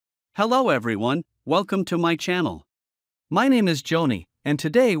Hello everyone, welcome to my channel. My name is Xony, and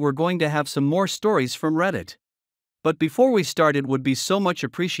today we're going to have some more stories from Reddit. But before we start, it would be so much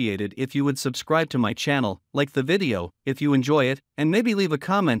appreciated if you would subscribe to my channel, like the video if you enjoy it, and maybe leave a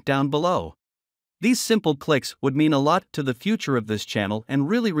comment down below. These simple clicks would mean a lot to the future of this channel and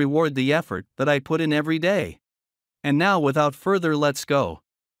really reward the effort that I put in every day. And now without further, let's go.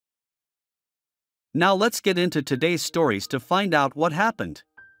 Now let's get into today's stories to find out what happened.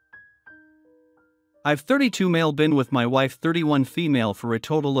 I've 32 male, been with my wife 31 female for a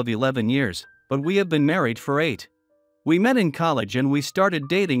total of 11 years, but we have been married for 8. We met in college and we started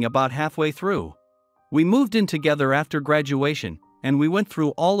dating about halfway through. We moved in together after graduation, and we went through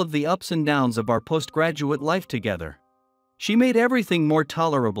all of the ups and downs of our postgraduate life together. She made everything more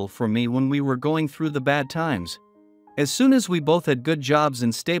tolerable for me when we were going through the bad times. As soon as we both had good jobs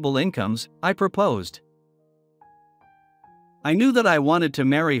and stable incomes, I proposed. I knew that I wanted to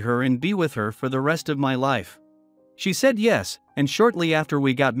marry her and be with her for the rest of my life. She said yes, and shortly after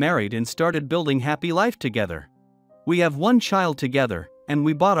we got married and started building happy life together. We have 1 child together, and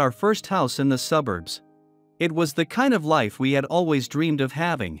we bought our first house in the suburbs. It was the kind of life we had always dreamed of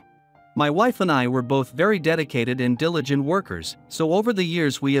having. My wife and I were both very dedicated and diligent workers, so over the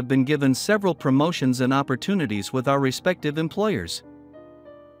years we have been given several promotions and opportunities with our respective employers.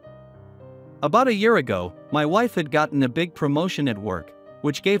 About a year ago, my wife had gotten a big promotion at work,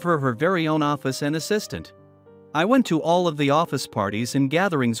 which gave her her very own office and assistant. I went to all of the office parties and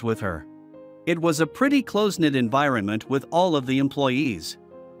gatherings with her. It was a pretty close-knit environment with all of the employees.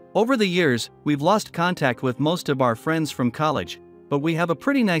 Over the years, we've lost contact with most of our friends from college, but we have a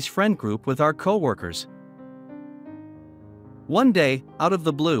pretty nice friend group with our coworkers. One day, out of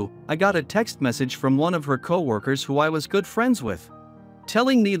the blue, I got a text message from one of her coworkers who I was good friends with,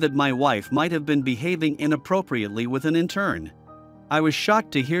 telling me that my wife might have been behaving inappropriately with an intern. I was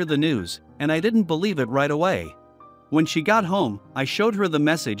shocked to hear the news, and I didn't believe it right away. When she got home, I showed her the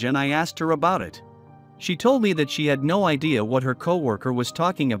message and I asked her about it. She told me that she had no idea what her coworker was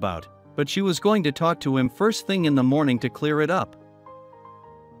talking about, but she was going to talk to him first thing in the morning to clear it up.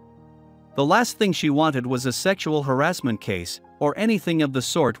 The last thing she wanted was a sexual harassment case, or anything of the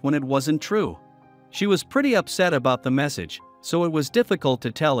sort when it wasn't true. She was pretty upset about the message, so it was difficult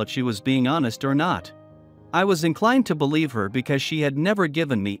to tell if she was being honest or not. I was inclined to believe her because she had never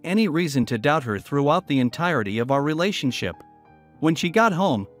given me any reason to doubt her throughout the entirety of our relationship. When she got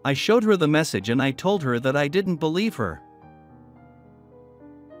home, I showed her the message and I told her that I didn't believe her.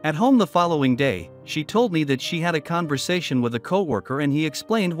 At home the following day, she told me that she had a conversation with a coworker and he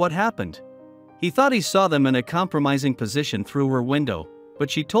explained what happened. He thought he saw them in a compromising position through her window, but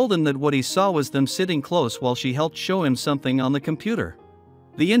she told him that what he saw was them sitting close while she helped show him something on the computer.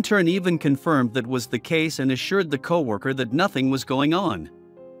 The intern even confirmed that was the case and assured the coworker that nothing was going on.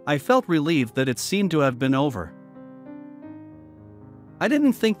 I felt relieved that it seemed to have been over. I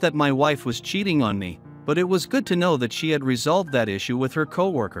didn't think that my wife was cheating on me, but it was good to know that she had resolved that issue with her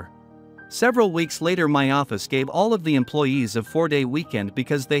coworker. Several weeks later, my office gave all of the employees a 4-day weekend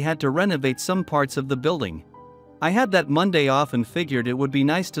because they had to renovate some parts of the building. I had that Monday off and figured it would be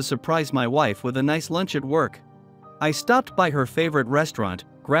nice to surprise my wife with a nice lunch at work. I stopped by her favorite restaurant,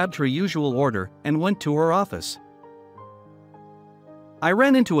 grabbed her usual order, and went to her office. I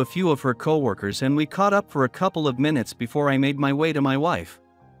ran into a few of her coworkers and we caught up for a couple of minutes before I made my way to my wife.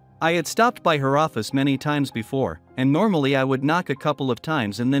 I had stopped by her office many times before, and normally I would knock a couple of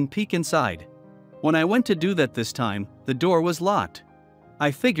times and then peek inside. When I went to do that this time, the door was locked.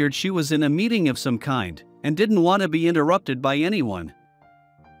 I figured she was in a meeting of some kind, and didn't want to be interrupted by anyone.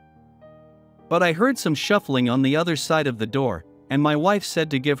 But I heard some shuffling on the other side of the door, and my wife said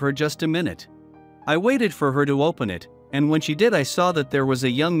to give her just a minute. I waited for her to open it, and when she did I saw that there was a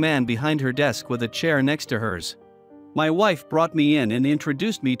young man behind her desk with a chair next to hers. My wife brought me in and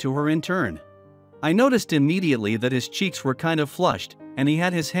introduced me to her intern. I noticed immediately that his cheeks were kind of flushed, and he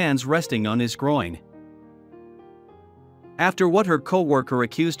had his hands resting on his groin. After what her coworker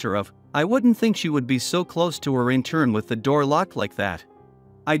accused her of, I wouldn't think she would be so close to her intern with the door locked like that.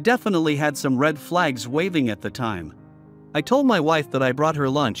 I definitely had some red flags waving at the time. I told my wife that I brought her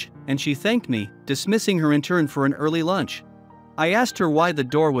lunch, and she thanked me, dismissing her intern for an early lunch. I asked her why the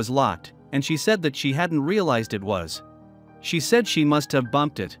door was locked, and she said that she hadn't realized it was. She said she must have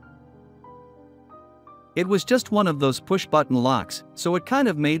bumped it. It was just one of those push-button locks, so it kind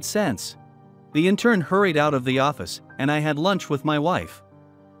of made sense. The intern hurried out of the office, and I had lunch with my wife.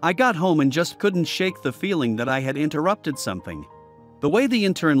 I got home and just couldn't shake the feeling that I had interrupted something. The way the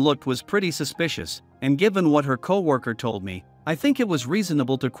intern looked was pretty suspicious, and given what her coworker told me, I think it was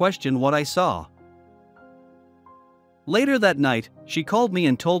reasonable to question what I saw. Later that night, she called me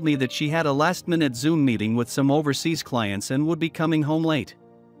and told me that she had a last-minute Zoom meeting with some overseas clients and would be coming home late.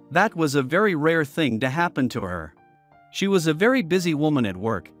 That was a very rare thing to happen to her. She was a very busy woman at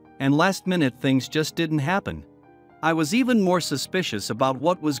work, and last-minute things just didn't happen. I was even more suspicious about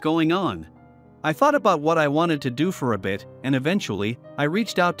what was going on. I thought about what I wanted to do for a bit, and eventually, I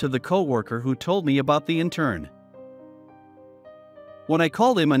reached out to the coworker who told me about the intern. When I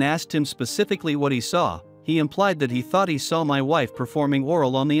called him and asked him specifically what he saw, he implied that he thought he saw my wife performing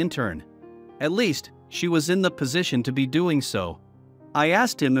oral on the intern. At least, she was in the position to be doing so. I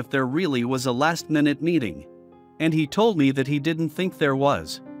asked him if there really was a last-minute meeting, and he told me that he didn't think there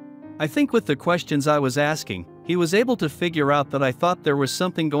was. I think with the questions I was asking, he was able to figure out that I thought there was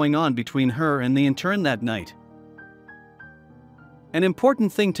something going on between her and the intern that night. An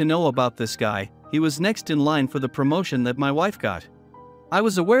important thing to know about this guy, he was next in line for the promotion that my wife got. I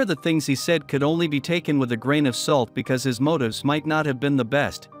was aware that things he said could only be taken with a grain of salt because his motives might not have been the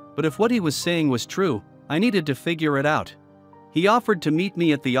best, but if what he was saying was true, I needed to figure it out. He offered to meet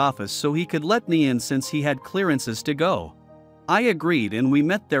me at the office so he could let me in since he had clearances to go. I agreed and we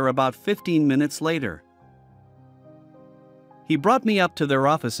met there about 15 minutes later. He brought me up to their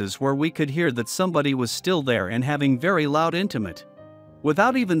offices where we could hear that somebody was still there and having very loud intimate.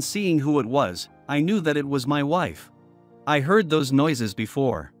 Without even seeing who it was, I knew that it was my wife. I heard those noises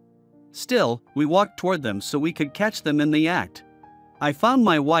before. Still, we walked toward them so we could catch them in the act. I found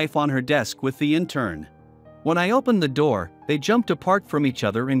my wife on her desk with the intern. When I opened the door, they jumped apart from each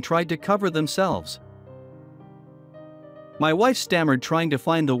other and tried to cover themselves. My wife stammered trying to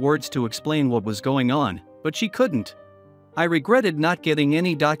find the words to explain what was going on, but she couldn't. I regretted not getting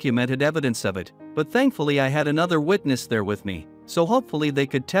any documented evidence of it, but thankfully I had another witness there with me, so hopefully they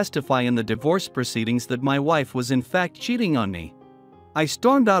could testify in the divorce proceedings that my wife was in fact cheating on me. I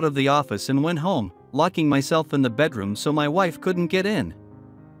stormed out of the office and went home, locking myself in the bedroom so my wife couldn't get in.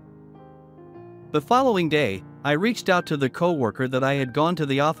 The following day, I reached out to the coworker that I had gone to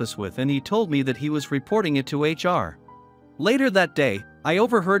the office with and he told me that he was reporting it to HR. Later that day, I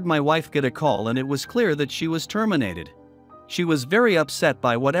overheard my wife get a call and it was clear that she was terminated. She was very upset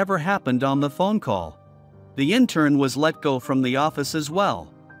by whatever happened on the phone call. The intern was let go from the office as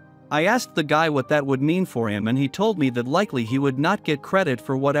well. I asked the guy what that would mean for him and he told me that likely he would not get credit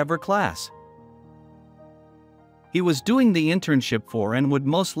for whatever class he was doing the internship for and would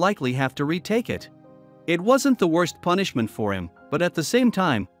most likely have to retake it. It wasn't the worst punishment for him, but at the same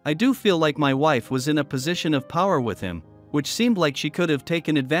time, I do feel like my wife was in a position of power with him, which seemed like she could have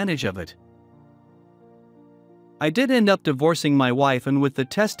taken advantage of it. I did end up divorcing my wife, and with the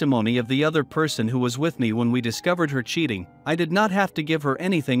testimony of the other person who was with me when we discovered her cheating, I did not have to give her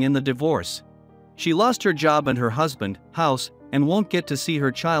anything in the divorce. She lost her job and her husband, house, and won't get to see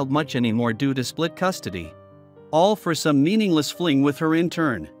her child much anymore due to split custody. All for some meaningless fling with her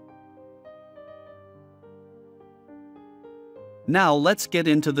intern. Now let's get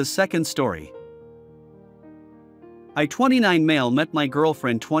into the second story. I 29 male met my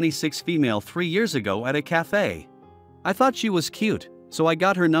girlfriend 26 female 3 years ago at a cafe. I thought she was cute, so I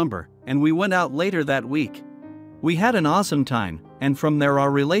got her number, and we went out later that week. We had an awesome time, and from there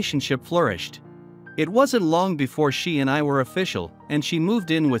our relationship flourished. It wasn't long before she and I were official, and she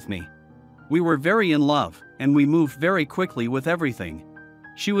moved in with me. We were very in love, and we moved very quickly with everything.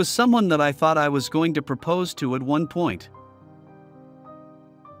 She was someone that I thought I was going to propose to at one point.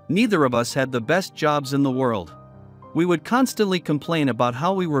 Neither of us had the best jobs in the world. We would constantly complain about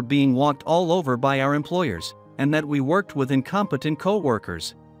how we were being walked all over by our employers, and that we worked with incompetent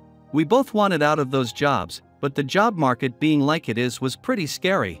co-workers. We both wanted out of those jobs, but the job market being like it is was pretty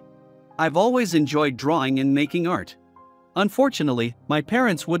scary. I've always enjoyed drawing and making art. Unfortunately, my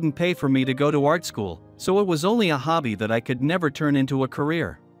parents wouldn't pay for me to go to art school, so it was only a hobby that I could never turn into a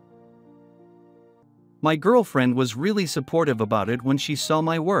career. My girlfriend was really supportive about it when she saw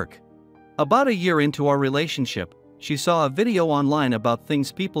my work. About a year into our relationship, she saw a video online about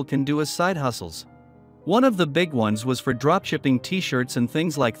things people can do as side hustles. One of the big ones was for dropshipping t-shirts and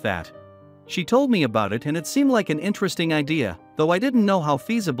things like that. She told me about it and it seemed like an interesting idea, though I didn't know how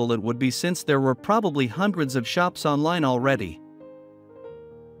feasible it would be since there were probably hundreds of shops online already.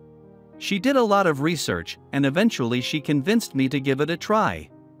 She did a lot of research, and eventually she convinced me to give it a try.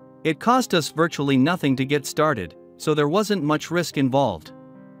 It cost us virtually nothing to get started, so there wasn't much risk involved.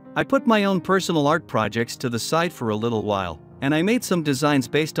 I put my own personal art projects to the side for a little while, and I made some designs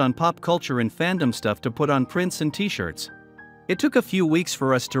based on pop culture and fandom stuff to put on prints and t-shirts. It took a few weeks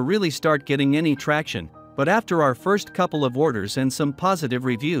for us to really start getting any traction, but after our first couple of orders and some positive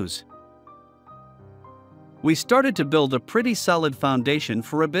reviews, we started to build a pretty solid foundation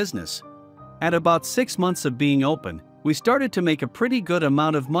for a business. At about 6 months of being open, We started to make a pretty good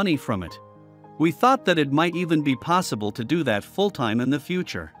amount of money from it. We thought that it might even be possible to do that full-time in the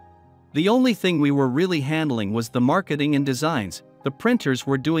future. The only thing we were really handling was the marketing and designs. The printers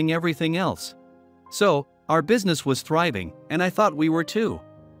were doing everything else. So, our business was thriving, and I thought we were too.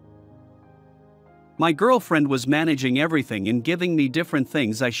 My girlfriend was managing everything and giving me different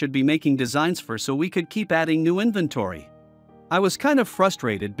things I should be making designs for so we could keep adding new inventory. I was kind of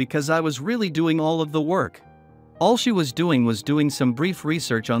frustrated because I was really doing all of the work. All she was doing some brief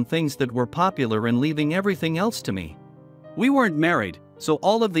research on things that were popular and leaving everything else to me. We weren't married, so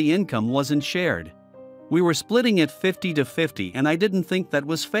all of the income wasn't shared. We were splitting it 50-50 and I didn't think that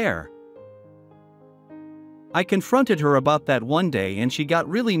was fair. I confronted her about that one day and she got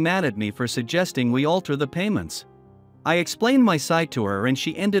really mad at me for suggesting we alter the payments. I explained my side to her and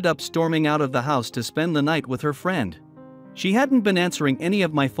she ended up storming out of the house to spend the night with her friend. She hadn't been answering any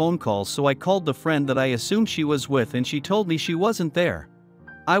of my phone calls, so I called the friend that I assumed she was with and she told me she wasn't there.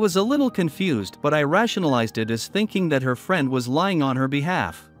 I was a little confused, but I rationalized it as thinking that her friend was lying on her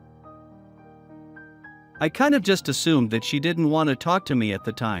behalf. I kind of just assumed that she didn't want to talk to me at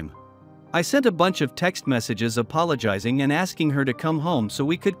the time. I sent a bunch of text messages apologizing and asking her to come home so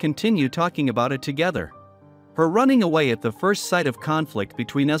we could continue talking about it together. Her running away at the first sight of conflict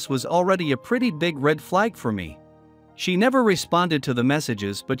between us was already a pretty big red flag for me. She never responded to the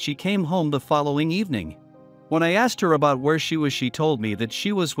messages, but she came home the following evening. When I asked her about where she was, she told me that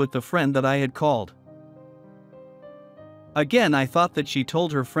she was with the friend that I had called. Again, I thought that she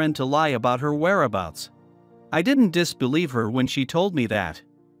told her friend to lie about her whereabouts. I didn't disbelieve her when she told me that.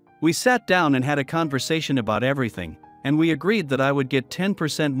 We sat down and had a conversation about everything, and we agreed that I would get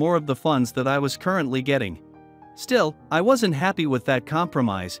 10% more of the funds that I was currently getting. Still, I wasn't happy with that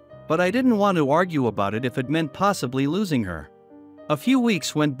compromise, but I didn't want to argue about it if it meant possibly losing her. A few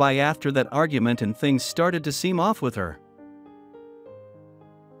weeks went by after that argument and things started to seem off with her.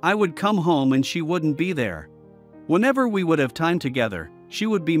 I would come home and she wouldn't be there. Whenever we would have time together, she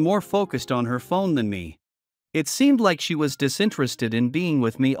would be more focused on her phone than me. It seemed like she was disinterested in being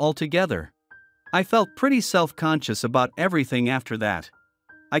with me altogether. I felt pretty self-conscious about everything after that.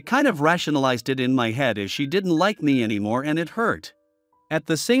 I kind of rationalized it in my head as she didn't like me anymore and it hurt. At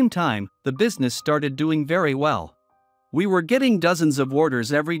the same time, the business started doing very well. We were getting dozens of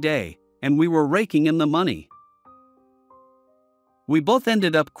orders every day, and we were raking in the money. We both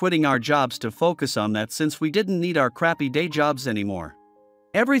ended up quitting our jobs to focus on that since we didn't need our crappy day jobs anymore.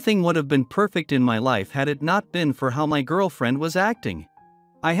 Everything would have been perfect in my life had it not been for how my girlfriend was acting.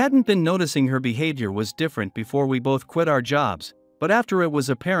 I hadn't been noticing her behavior was different before we both quit our jobs, but after it was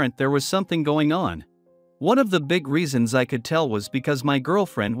apparent there was something going on. One of the big reasons I could tell was because my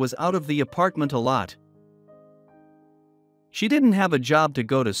girlfriend was out of the apartment a lot. She didn't have a job to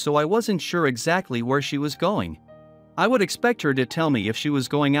go to, so I wasn't sure exactly where she was going. I would expect her to tell me if she was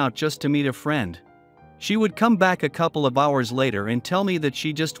going out just to meet a friend. She would come back a couple of hours later and tell me that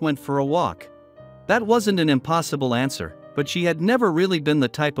she just went for a walk. That wasn't an impossible answer, but she had never really been the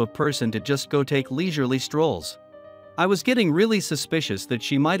type of person to just go take leisurely strolls. I was getting really suspicious that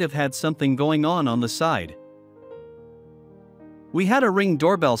she might have had something going on the side. We had a Ring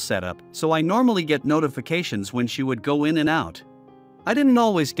doorbell set up, so I normally get notifications when she would go in and out. I didn't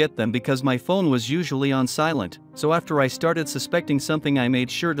always get them because my phone was usually on silent, so after I started suspecting something I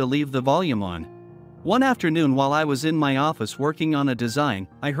made sure to leave the volume on. One afternoon while I was in my office working on a design,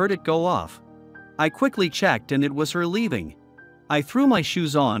 I heard it go off. I quickly checked and it was her leaving. I threw my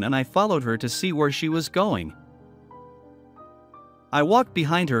shoes on and I followed her to see where she was going. I walked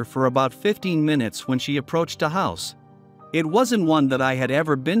behind her for about 15 minutes when she approached a house. It wasn't one that I had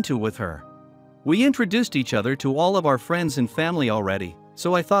ever been to with her. We introduced each other to all of our friends and family already,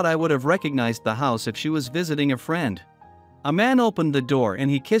 so I thought I would have recognized the house if she was visiting a friend. A man opened the door and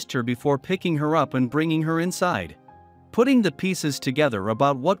he kissed her before picking her up and bringing her inside. Putting the pieces together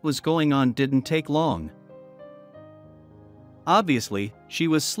about what was going on didn't take long. Obviously, she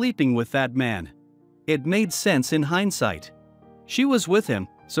was sleeping with that man. It made sense in hindsight. She was with him,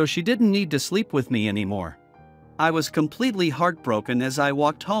 so she didn't need to sleep with me anymore. I was completely heartbroken as I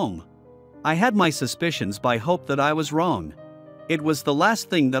walked home. I had my suspicions but hoped that I was wrong. It was the last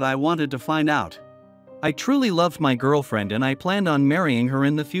thing that I wanted to find out. I truly loved my girlfriend and I planned on marrying her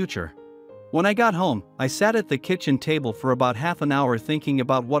in the future. When I got home, I sat at the kitchen table for about half an hour thinking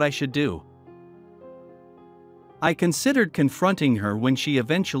about what I should do. I considered confronting her when she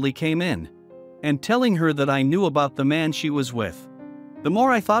eventually came in, and telling her that I knew about the man she was with. The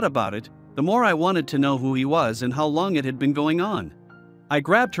more I thought about it, the more I wanted to know who he was and how long it had been going on. I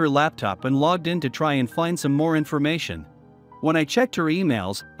grabbed her laptop and logged in to try and find some more information. When I checked her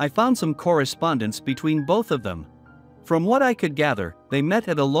emails, I found some correspondence between both of them. From what I could gather, they met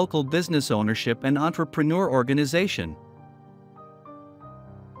at a local business ownership and entrepreneur organization.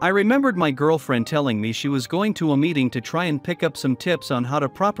 I remembered my girlfriend telling me she was going to a meeting to try and pick up some tips on how to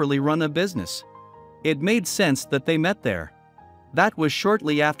properly run a business. It made sense that they met there. That was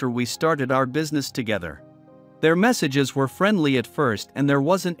shortly after we started our business together. Their messages were friendly at first and there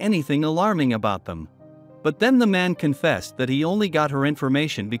wasn't anything alarming about them. But then the man confessed that he only got her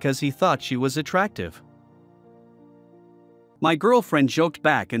information because he thought she was attractive. My girlfriend joked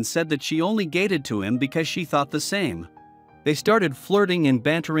back and said that she only gated to him because she thought the same. They started flirting and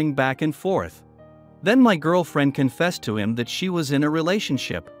bantering back and forth. Then my girlfriend confessed to him that she was in a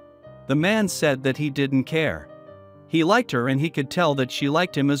relationship. The man said that he didn't care. He liked her and he could tell that she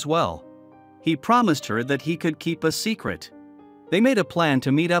liked him as well. He promised her that he could keep a secret. They made a plan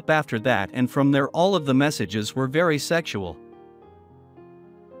to meet up after that, and from there all of the messages were very sexual.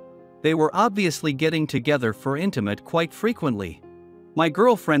 They were obviously getting together for intimate quite frequently. My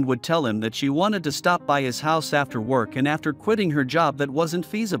girlfriend would tell him that she wanted to stop by his house after work and after quitting her job that wasn't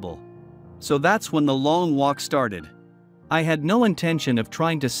feasible. So that's when the long walk started. I had no intention of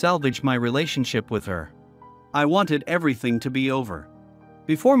trying to salvage my relationship with her. I wanted everything to be over.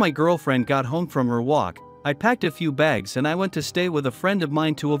 Before my girlfriend got home from her walk, I packed a few bags and I went to stay with a friend of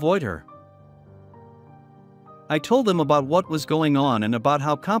mine to avoid her. I told them about what was going on and about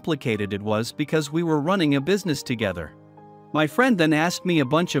how complicated it was because we were running a business together. My friend then asked me a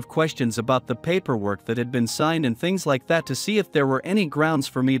bunch of questions about the paperwork that had been signed and things like that to see if there were any grounds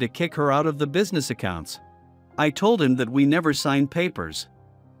for me to kick her out of the business accounts. I told him that we never signed papers.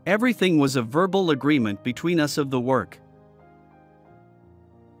 Everything was a verbal agreement between us of the work.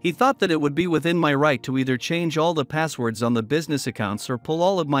 He thought that it would be within my right to either change all the passwords on the business accounts or pull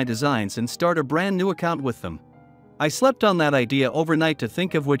all of my designs and start a brand new account with them. I slept on that idea overnight to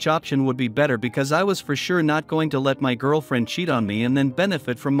think of which option would be better because I was for sure not going to let my girlfriend cheat on me and then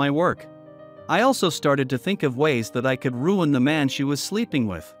benefit from my work. I also started to think of ways that I could ruin the man she was sleeping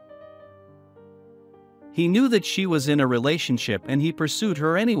with. He knew that she was in a relationship and he pursued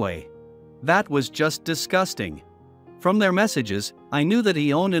her anyway. That was just disgusting. From their messages, I knew that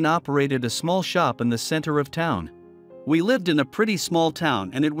he owned and operated a small shop in the center of town. We lived in a pretty small town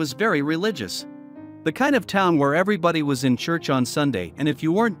and it was very religious. The kind of town where everybody was in church on Sunday, and if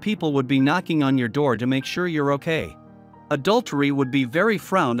you weren't, people would be knocking on your door to make sure you're okay. Adultery would be very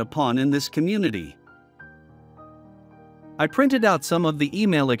frowned upon in this community. I printed out some of the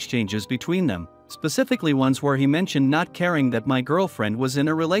email exchanges between them, specifically ones where he mentioned not caring that my girlfriend was in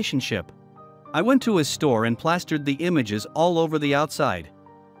a relationship. I went to his store and plastered the images all over the outside.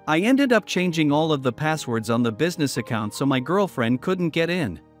 I ended up changing all of the passwords on the business account so my girlfriend couldn't get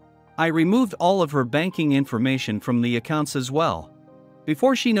in. I removed all of her banking information from the accounts as well.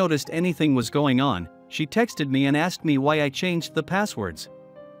 Before she noticed anything was going on, she texted me and asked me why I changed the passwords.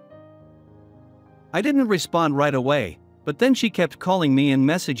 I didn't respond right away, but then she kept calling me and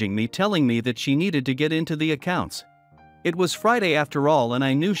messaging me telling me that she needed to get into the accounts. It was Friday after all and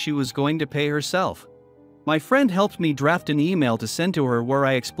I knew she was going to pay herself. My friend helped me draft an email to send to her where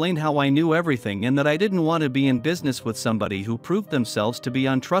I explained how I knew everything and that I didn't want to be in business with somebody who proved themselves to be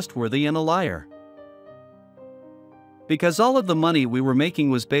untrustworthy and a liar. Because all of the money we were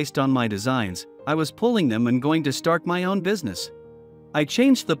making was based on my designs, I was pulling them and going to start my own business. I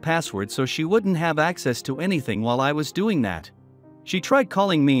changed the password so she wouldn't have access to anything while I was doing that. She tried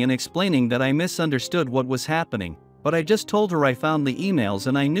calling me and explaining that I misunderstood what was happening, but I just told her I found the emails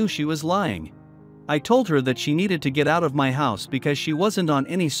and I knew she was lying. I told her that she needed to get out of my house because she wasn't on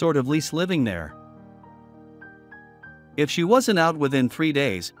any sort of lease living there. If she wasn't out within 3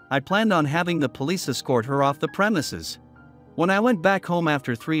 days, I planned on having the police escort her off the premises. When I went back home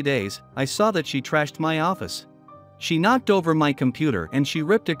after 3 days, I saw that she trashed my office. She knocked over my computer and she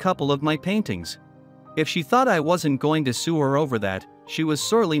ripped a couple of my paintings. If she thought I wasn't going to sue her over that, she was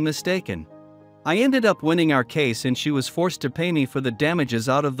sorely mistaken. I ended up winning our case and she was forced to pay me for the damages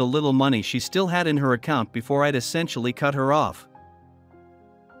out of the little money she still had in her account before I'd essentially cut her off.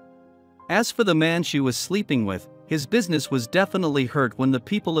 As for the man she was sleeping with, his business was definitely hurt when the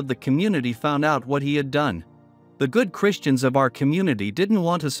people of the community found out what he had done. The good Christians of our community didn't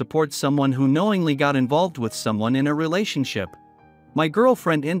want to support someone who knowingly got involved with someone in a relationship. My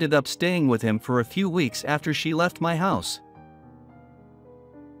girlfriend ended up staying with him for a few weeks after she left my house.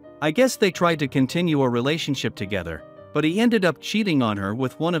 I guess they tried to continue a relationship together, but he ended up cheating on her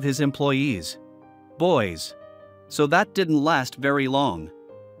with one of his employees. Boys. So that didn't last very long.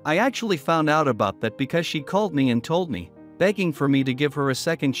 I actually found out about that because she called me and told me, begging for me to give her a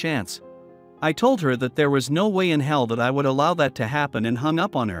second chance. I told her that there was no way in hell that I would allow that to happen and hung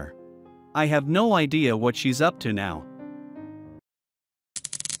up on her. I have no idea what she's up to now.